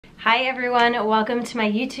Hi everyone, welcome to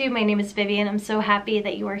my YouTube. My name is Vivian. I'm so happy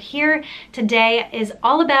that you are here. Today is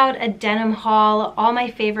all about a denim haul, all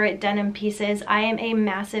my favorite denim pieces. I am a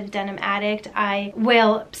massive denim addict. I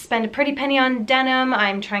will spend a pretty penny on denim.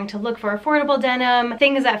 I'm trying to look for affordable denim,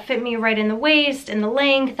 things that fit me right in the waist and the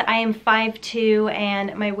length. I am 5'2"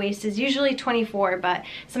 and my waist is usually 24, but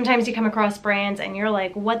sometimes you come across brands and you're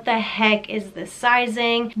like, what the heck is this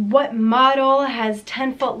sizing? What model has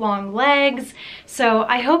 10-foot long legs? So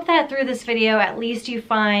I hope that through this video at least you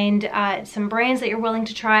find some brands that you're willing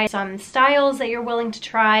to try, some styles that you're willing to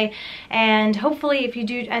try, and hopefully if you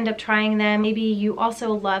do end up trying them, maybe you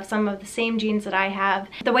also love some of the same jeans that I have.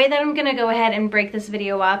 The way that I'm gonna go ahead and break this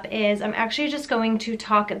video up is I'm actually just going to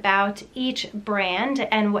talk about each brand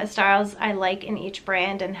and what styles I like in each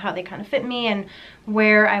brand and how they kind of fit me and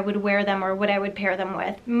where I would wear them or what I would pair them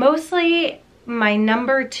with. Mostly my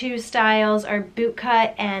number 2 styles are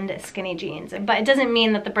bootcut and skinny jeans, but it doesn't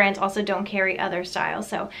mean that the brands also don't carry other styles.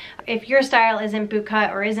 So if your style isn't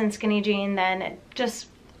bootcut or isn't skinny jean, then just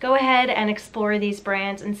go ahead and explore these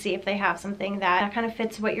brands and see if they have something that kind of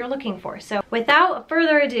fits what you're looking for. So without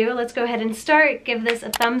further ado, let's go ahead and start. Give this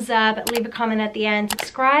a thumbs up, leave a comment at the end,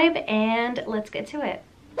 subscribe, and let's get to it.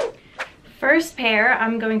 First pair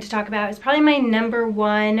I'm going to talk about is probably my number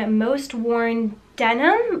 1 most worn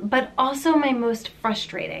denim, but also my most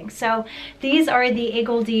frustrating. So these are the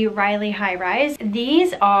Aritzia Bailey High Rise.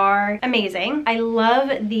 These are amazing. I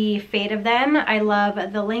love the fade of them. I love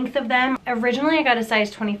the length of them. Originally I got a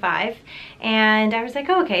size 25 and I was like,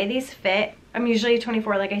 oh, okay, these fit. I'm usually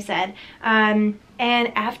 24, like I said.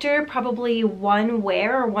 And after probably one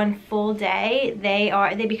wear or one full day,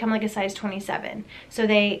 they become like a size 27. So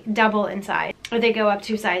they double in size, or they go up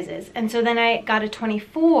 2 sizes. And so then I got a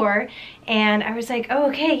 24 and I was like, oh,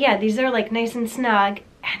 okay, yeah, these are like nice and snug.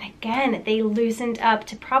 And again, they loosened up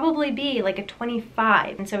to probably be like a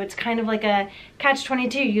 25. And so it's kind of like a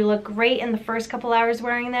catch-22. You look great in the first couple hours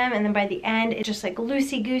wearing them, and then by the end, it's just like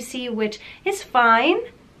loosey-goosey, which is fine.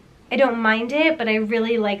 I don't mind it, but I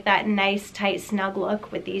really like that nice, tight, snug look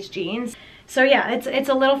with these jeans. So yeah, it's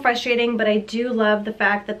a little frustrating, but I do love the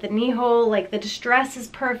fact that the knee hole, like the distress is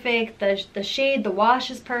perfect, the shade, the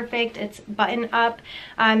wash is perfect, it's button up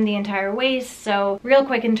the entire waist. So real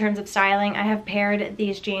quick in terms of styling, I have paired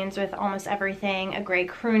these jeans with almost everything: a gray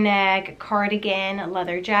crew neck, cardigan,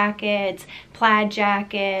 leather jackets, plaid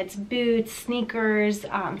jackets, boots, sneakers,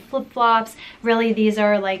 flip-flops. Really, these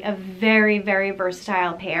are like a very, very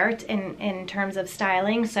versatile pair in terms of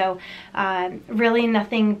styling. So really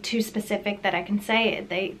nothing too specific that I can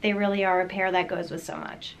say. They really are a pair that goes with so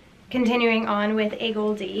much. Continuing on with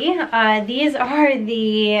Aritzia, these are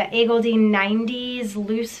the Aritzia 90s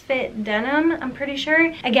loose fit denim, I'm pretty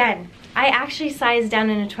sure. Again, I actually sized down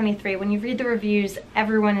in a 23. When you read the reviews,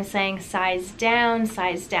 everyone is saying size down,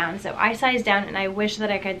 size down. So I sized down and I wish that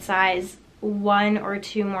I could size 1 or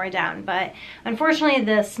 2 more down, but unfortunately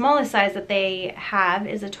the smallest size that they have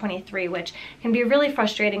is a 23, which can be really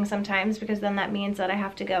frustrating sometimes because then that means that I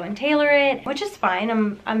have to go and tailor it, which is fine.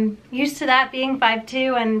 I'm used to that, being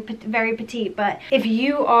 5'2" and very petite. But if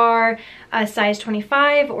you are a size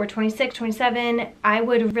 25 or 26, 27, I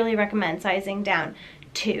would really recommend sizing down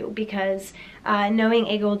 2, because knowing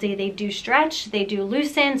Aritzia, they do stretch, they do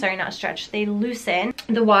loosen, sorry, not stretch, they loosen.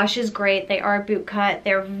 The wash is great, they are boot cut,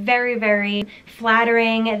 they're very, very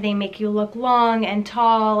flattering, they make you look long and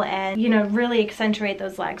tall and, you know, really accentuate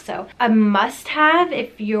those legs. So a must have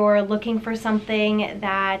if you're looking for something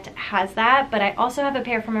that has that. But I also have a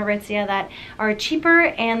pair from Aritzia that are cheaper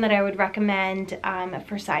and that I would recommend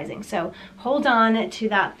for sizing. So hold on to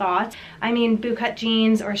that thought. I mean, boot cut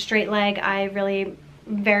jeans or straight leg, I really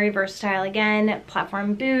very versatile. Again,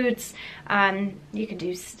 platform boots, you could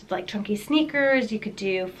do like chunky sneakers, you could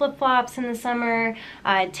do flip-flops in the summer,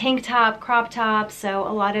 tank top, crop top, so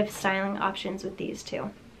a lot of styling options with these too.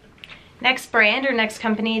 Next brand or next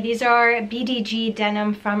company, these are BDG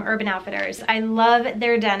denim from Urban Outfitters. I love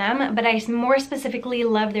their denim, but I more specifically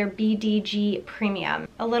love their BDG premium.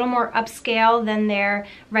 A little more upscale than their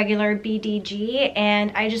regular BDG,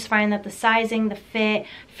 and I just find that the sizing, the fit,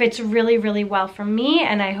 fits really, really well for me,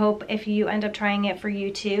 and I hope if you end up trying it for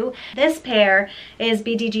you too. This pair is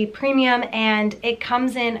BDG premium, and it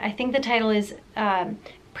comes in, I think the title is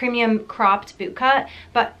premium cropped boot cut,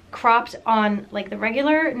 but cropped on like the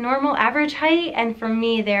regular normal average height, and for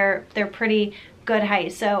me they're pretty good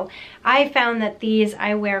height. So I found that these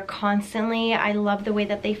I wear constantly. I love the way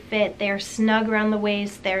that they fit. They're snug around the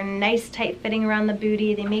waist. They're nice tight fitting around the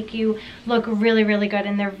booty. They make you look really, really good,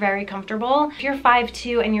 and they're very comfortable. If you're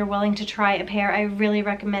 5'2" and you're willing to try a pair, I really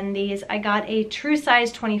recommend these. I got a true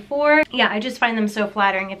size 24. Yeah, I just find them so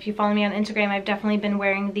flattering. If you follow me on Instagram, I've definitely been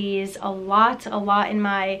wearing these a lot in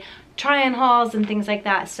my try-on hauls and things like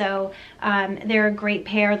that. So they're a great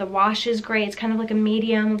pair. The wash is great. It's kind of like a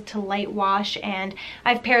medium to light wash, and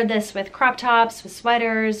I've paired this with crop tops, with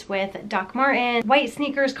sweaters, with Doc Martens, white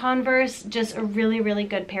sneakers, Converse. Just a really, really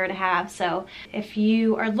good pair to have. So if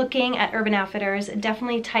you are looking at Urban Outfitters,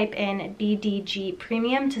 definitely type in BDG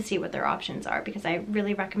Premium to see what their options are, because I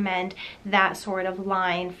really recommend that sort of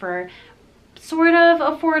line for sort of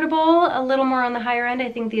affordable, a little more on the higher end.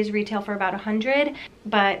 I think these retail for about $100,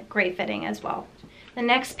 but great fitting as well. The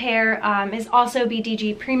next pair is also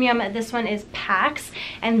BDG Premium. This one is Pax,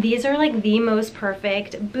 and these are like the most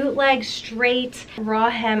perfect bootleg, straight, raw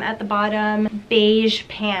hem at the bottom, beige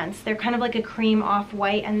pants. They're kind of like a cream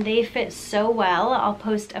off-white, and they fit so well. I'll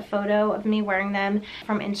post a photo of me wearing them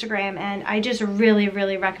from Instagram, and I just really,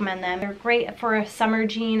 really recommend them. They're great for a summer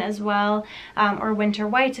jean as well, or winter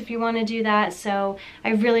whites if you want to do that. So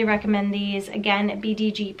I really recommend these. Again,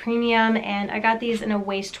 BDG Premium, and I got these in a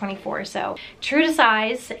waist 24, so true to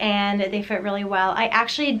size, and they fit really well. I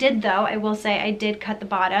actually did, though, I will say I did cut the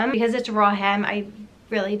bottom because it's raw hem. I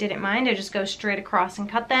really didn't mind. I just go straight across and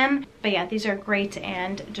cut them. But yeah, these are great,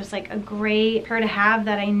 and just like a great pair to have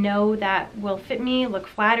that I know that will fit me, look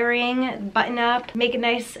flattering, button up, make it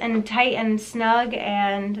nice and tight and snug,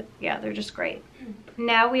 and yeah, they're just great.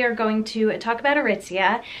 Now we are going to talk about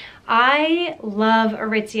Aritzia. I love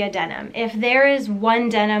Aritzia denim. If there is one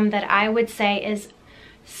denim that I would say is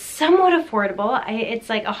somewhat affordable, it's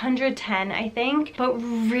like 110, I think, but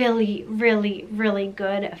really, really, really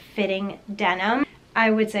good fitting denim,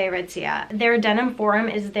 I would say Aritzia. Their Denim Forum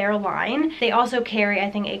is their line. They also carry,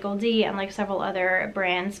 I think, Equal D and like several other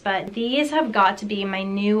brands, but these have got to be my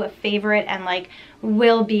new favorite, and like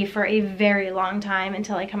will be for a very long time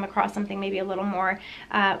until I come across something maybe a little more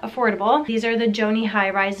affordable. These are the Joni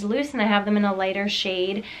High Rise Loose, and I have them in a lighter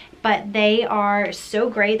shade, but they are so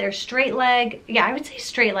great. They're straight leg. Yeah, I would say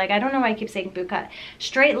straight leg. I don't know why I keep saying boot cut.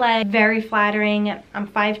 Straight leg, very flattering. I'm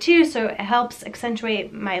 5'2", so it helps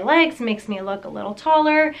accentuate my legs, makes me look a little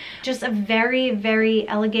taller. Just a very, very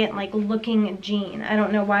elegant like looking jean. I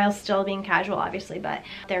don't know why I'm still being casual, obviously, but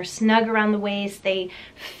they're snug around the waist. They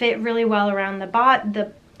fit really well around the butt.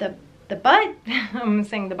 I'm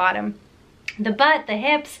saying the bottom. The butt, the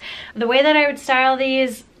hips. The way that I would style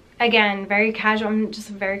these, again, very casual. I'm just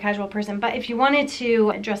a very casual person, but if you wanted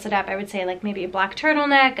to dress it up, I would say like maybe a black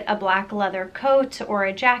turtleneck, a black leather coat or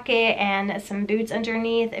a jacket, and some boots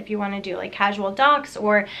underneath if you want to do like casual docs,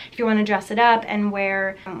 or if you want to dress it up and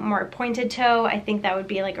wear more pointed toe. I think that would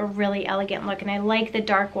be like a really elegant look, and I like the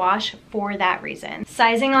dark wash for that reason.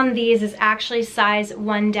 Sizing on these is actually size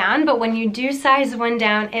 1 down, but when you do size 1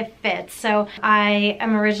 down, it fits. So I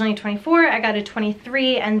am originally 24, I got a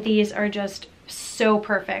 23, and these are just so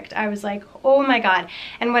perfect. I was like, oh my god.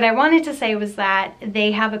 And what I wanted to say was that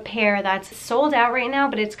they have a pair that's sold out right now,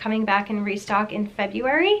 but it's coming back in restock in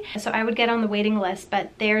February, so I would get on the waiting list.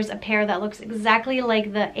 But there's a pair that looks exactly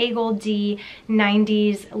like the Eagle D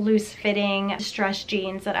 90s loose fitting stretch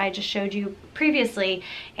jeans that I just showed you previously,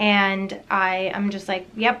 and I am just like,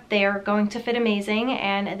 yep, they're going to fit amazing,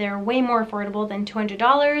 and they're way more affordable than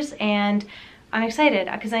 $200, and I'm excited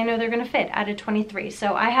because I know they're gonna fit at a 23.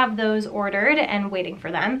 So I have those ordered and waiting for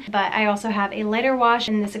them. But I also have a lighter wash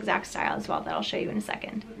in this exact style as well that I'll show you in a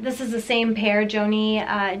second. This is the same pair,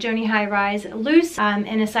 Joni High Rise Loose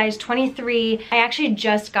in a size 23. I actually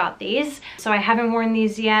just got these, so I haven't worn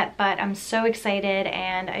these yet, but I'm so excited,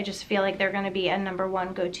 and I just feel like they're gonna be a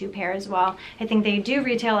 #1 go-to pair as well. I think they do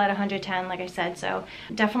retail at 110, like I said, so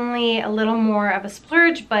definitely a little more of a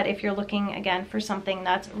splurge, but if you're looking, again, for something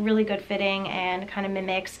that's really good fitting and kind of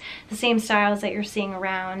mimics the same styles that you're seeing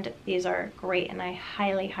around, these are great, and I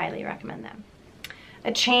highly, highly recommend them.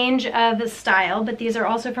 A change of style, but these are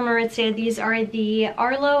also from Aritzia. These are the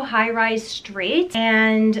Arlo High Rise Straight,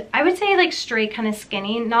 and I would say like straight, kind of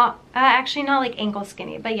skinny, not actually not like ankle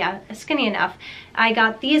skinny, but yeah, skinny enough. I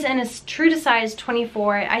got these in a true to size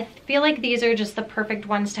 24. I feel like these are just the perfect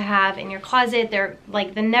ones to have in your closet. They're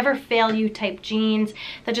like the never fail you type jeans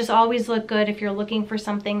that just always look good if you're looking for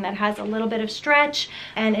something that has a little bit of stretch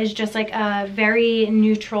and is just like a very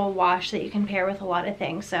neutral wash that you can pair with a lot of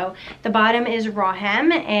things. So the bottom is raw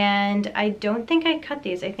hem, and I don't think I cut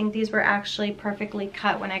these. I think these were actually perfectly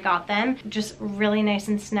cut when I got them. Just really nice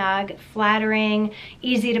and snug, flattering,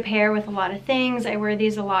 easy to pair with a lot of things. I wear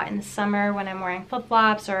these a lot in the summer when I'm wearing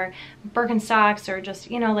flip-flops or Birkenstocks or just,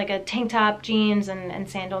 you know, like a tank top, jeans, and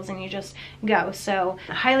sandals, and you just go. So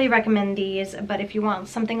I highly recommend these, but if you want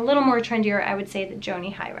something a little more trendier, I would say the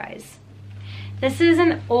Joni High Rise. This is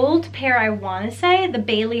an old pair, I want to say, the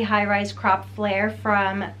Bailey High Rise Crop Flare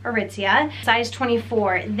from Aritzia, size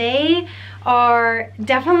 24. They are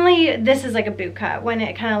definitely, this is like a boot cut when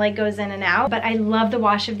it kind of like goes in and out, but I love the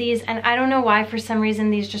wash of these, and I don't know why, for some reason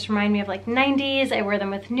these just remind me of like 90s. I wear them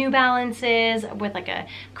with New Balances, with like a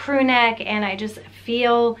crew neck, and I just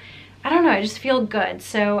feel, I don't know, I just feel good.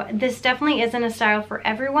 So this definitely isn't a style for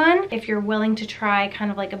everyone. If you're willing to try kind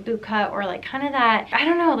of like a boot cut or like kind of that, I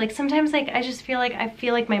don't know, like sometimes like I just feel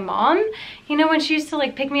like my mom, you know, when she used to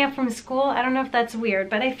like pick me up from school. I don't know if that's weird,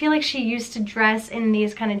 but I feel like she used to dress in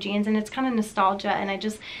these kind of jeans, and it's kind of nostalgia, and I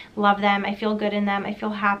just love them. I feel good in them. I feel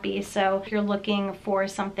happy. So if you're looking for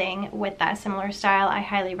something with that similar style, I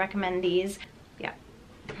highly recommend these. Yeah.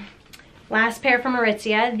 Last pair from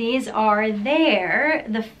Aritzia. These are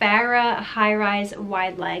the Farah High Rise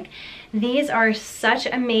Wide Leg. These are such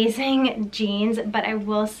amazing jeans, but I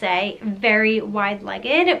will say very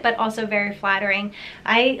wide-legged, but also very flattering.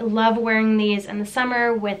 I love wearing these in the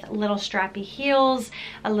summer with little strappy heels,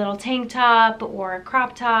 a little tank top or a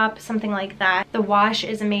crop top, something like that. The wash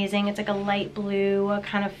is amazing. It's like a light blue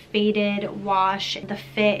kind of faded wash. The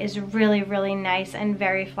fit is really, really nice and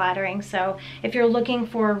very flattering. So if you're looking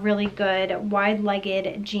for really good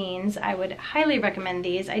wide-legged jeans, I would highly recommend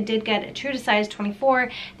these. I did get a true to size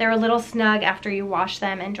 24. They're a little snug after you wash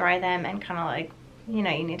them and dry them, and kind of like, you know,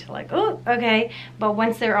 you need to like, oh, okay. But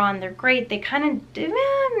once they're on, they're great. They kind of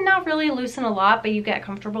not really loosen a lot, but you get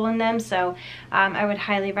comfortable in them. So I would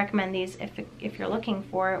highly recommend these if you're looking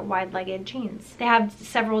for wide-legged jeans. They have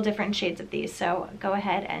several different shades of these, so go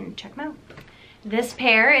ahead and check them out. This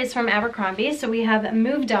pair is from Abercrombie, so we have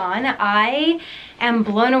moved on. I am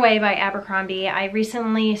blown away by Abercrombie. I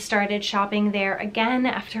recently started shopping there again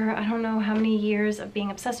after I don't know how many years of being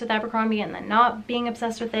obsessed with Abercrombie and then not being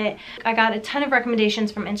obsessed with it. I got a ton of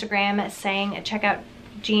recommendations from Instagram saying check out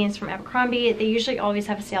jeans from Abercrombie. They usually always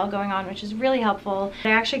have a sale going on, which is really helpful. I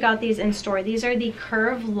actually got these in store. These are the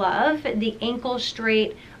Curve Love, the ankle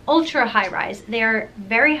straight ultra high rise. They are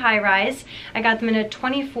very high rise. I got them in a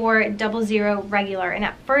 2400 regular, and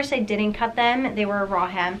at first I didn't cut them. They were a raw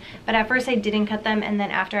hem, but at first I didn't cut them, and then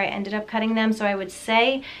after I ended up cutting them. So I would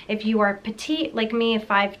say if you are petite like me,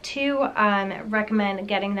 5'2", recommend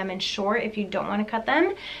getting them in short if you don't want to cut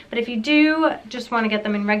them. But if you do just want to get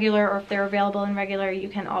them in regular, or if they're available in regular, you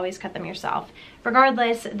can always cut them yourself.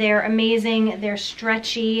 Regardless, they're amazing. They're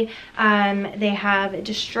stretchy. They have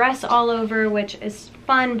distress all over, which is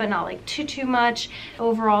fun, but not like too much.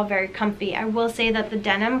 Overall, very comfy. I will say that the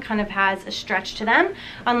denim kind of has a stretch to them,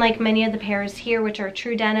 unlike many of the pairs here, which are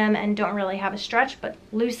true denim and don't really have a stretch, but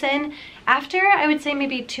loosen. After, I would say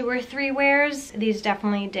maybe 2 or 3 wears, these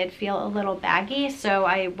definitely did feel a little baggy, so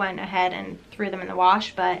I went ahead and threw them in the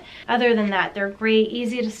wash. But other than that, they're great,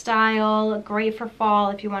 easy to style, great for fall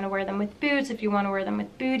if you want to wear them with boots, if you want to wear them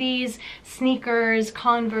with booties, sneakers,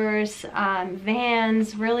 Converse,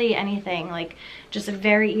 Vans, really anything. Like, just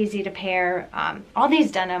very easy to pair. All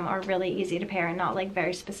these denim are really easy to pair and not like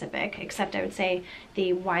very specific, except I would say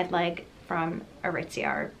the wide leg from Aritzia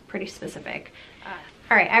are pretty specific.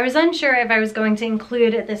 All right, I was unsure if I was going to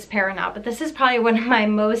include this pair or not, but this is probably one of my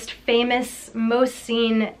most famous, most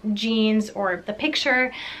seen jeans, or the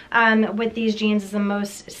picture with these jeans is the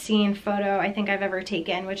most seen photo I think I've ever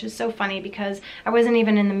taken, which is so funny because I wasn't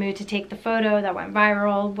even in the mood to take the photo that went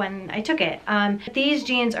viral when I took it. These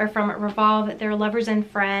jeans are from Revolve. They're Lovers and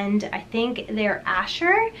Friend. I think they're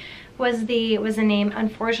Asher was the name.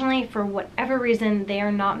 Unfortunately, for whatever reason, they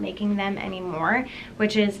are not making them anymore,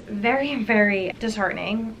 which is very, very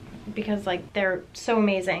disheartening because like they're so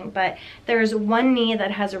amazing. But there's one knee that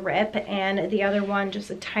has a rip and the other one just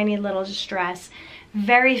a tiny little distress.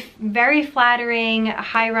 Very, very flattering,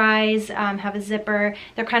 high rise, have a zipper.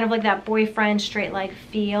 They're kind of like that boyfriend straight leg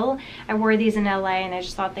feel. I wore these in LA and I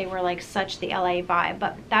just thought they were like such the LA vibe.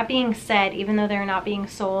 But that being said, even though they're not being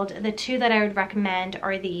sold, the two that I would recommend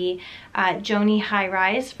are the Joni High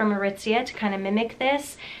Rise from Aritzia to kind of mimic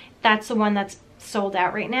this. That's the one that's sold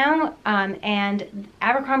out right now, and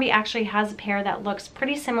Abercrombie actually has a pair that looks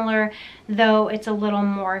pretty similar, though it's a little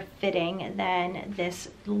more fitting than this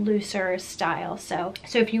looser style. So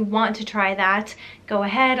if you want to try that, go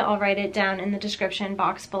ahead. I'll write it down in the description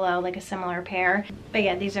box below, like a similar pair. But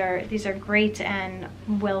yeah, these are great, and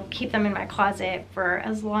will keep them in my closet for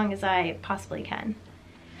as long as I possibly can.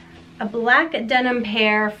 A black denim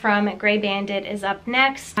pair from Grey Bandit is up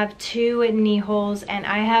next. I have 2 knee holes, and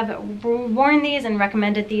I have worn these and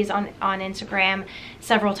recommended these on Instagram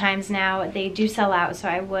several times now. They do sell out, so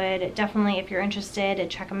I would definitely, if you're interested,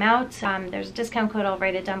 check them out. There's a discount code, I'll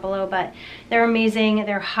write it down below, but they're amazing.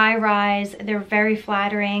 They're high rise, they're very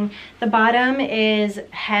flattering. The bottom is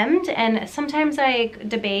hemmed, and sometimes I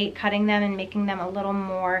debate cutting them and making them a little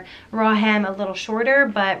more raw hem, a little shorter,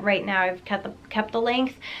 but right now I've kept the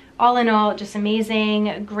length. All in all, just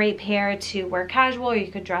amazing. Great pair to wear casual.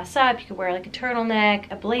 You could dress up. You could wear like a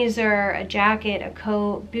turtleneck, a blazer, a jacket, a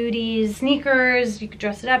coat, booties, sneakers. You could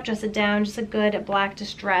dress it up, dress it down. Just a good black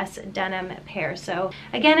distress denim pair. So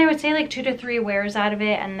again, I would say like 2 to 3 wears out of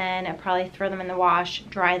it, and then I'd probably throw them in the wash,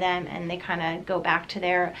 dry them, and they kind of go back to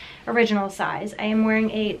their original size. I am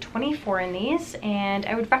wearing a 24 in these, and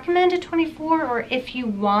I would recommend a 24, or if you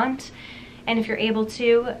want, and if you're able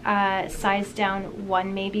to, size down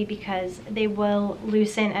 1 maybe, because they will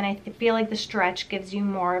loosen, and I feel like the stretch gives you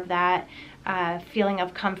more of that feeling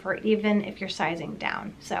of comfort, even if you're sizing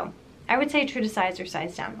down. So I would say true to size or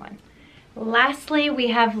size down 1. Lastly, we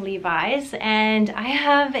have Levi's, and I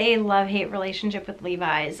have a love-hate relationship with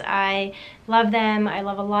Levi's. I love them. I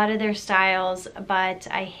love a lot of their styles, but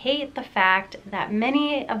I hate the fact that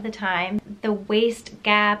many of the time the waist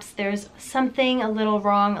gaps, there's something a little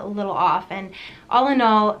wrong, a little off, and all in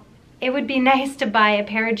all, it would be nice to buy a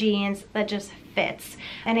pair of jeans that just fits.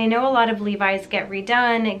 And I know a lot of Levi's get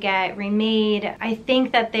redone, get remade. I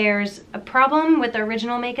think that there's a problem with the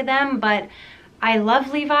original make of them, but I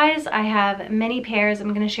love Levi's. I have many pairs.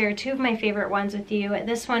 I'm going to share 2 of my favorite ones with you.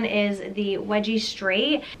 This one is the Wedgie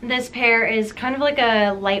Straight. This pair is kind of like a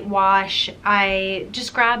light wash. I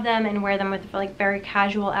just grab them and wear them with like very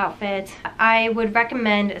casual outfits. I would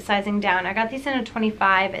recommend sizing down. I got these in a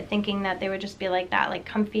 25 thinking that they would just be like that, like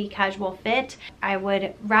comfy casual fit. I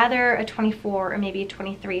would rather a 24 or maybe a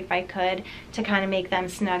 23 if I could, to kind of make them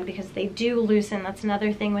snug, because they do loosen. That's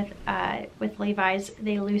another thing with Levi's.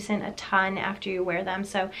 They loosen a ton after you wear them,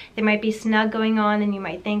 so they might be snug going on and you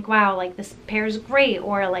might think, wow, like this pair is great,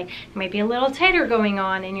 or like it might be a little tighter going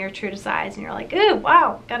on and you're true to size and you're like, ooh,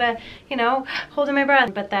 wow, gotta, you know, holding my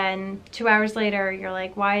breath, but then 2 hours later you're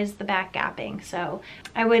like, why is the back gapping? So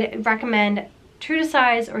I would recommend true to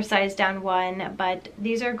size or size down 1, but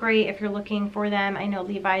these are great if you're looking for them. I know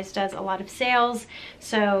Levi's does a lot of sales,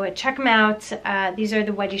 so check them out. These are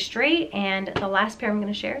the Wedgie Straight, and the last pair I'm going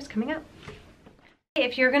to share is coming up.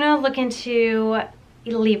 If you're gonna look into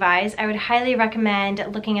Levi's, I would highly recommend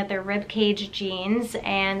looking at their rib cage jeans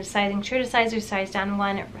and sizing true to size or size down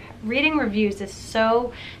 1. Reading reviews is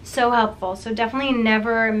so helpful, so definitely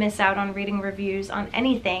never miss out on reading reviews on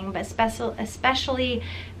anything, but especially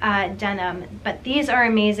denim. But these are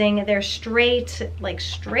amazing. They're straight, like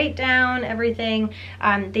straight down everything.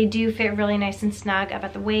 They do fit really nice and snug up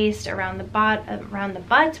at the waist, around the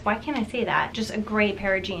butt. Why can't I say that? Just a great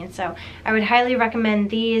pair of jeans. So I would highly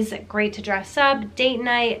recommend these. Great to dress up, date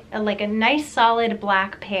night. Like a nice solid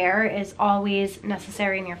black pair is always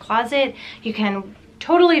necessary in your closet. You can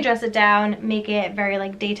totally dress it down, make it very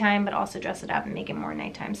like daytime, but also dress it up and make it more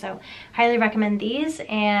nighttime. So highly recommend these.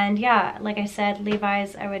 And yeah, like I said,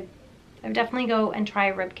 Levi's, I would definitely go and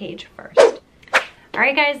try ribcage first.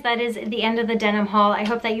 Alright guys, that is the end of the denim haul. I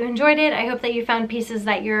hope that you enjoyed it. I hope that you found pieces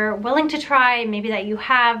that you're willing to try, maybe that you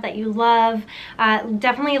have, that you love.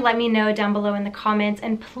 Definitely let me know down below in the comments,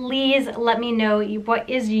 and please let me know what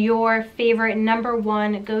is your favorite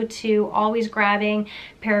 #1 go-to, always grabbing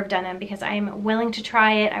pair of denim, because I am willing to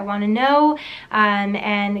try it. I want to know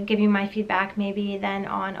and give you my feedback maybe then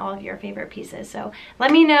on all of your favorite pieces. So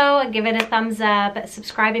let me know, give it a thumbs up,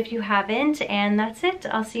 subscribe if you haven't, and that's it.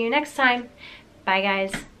 I'll see you next time. Bye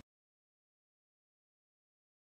guys.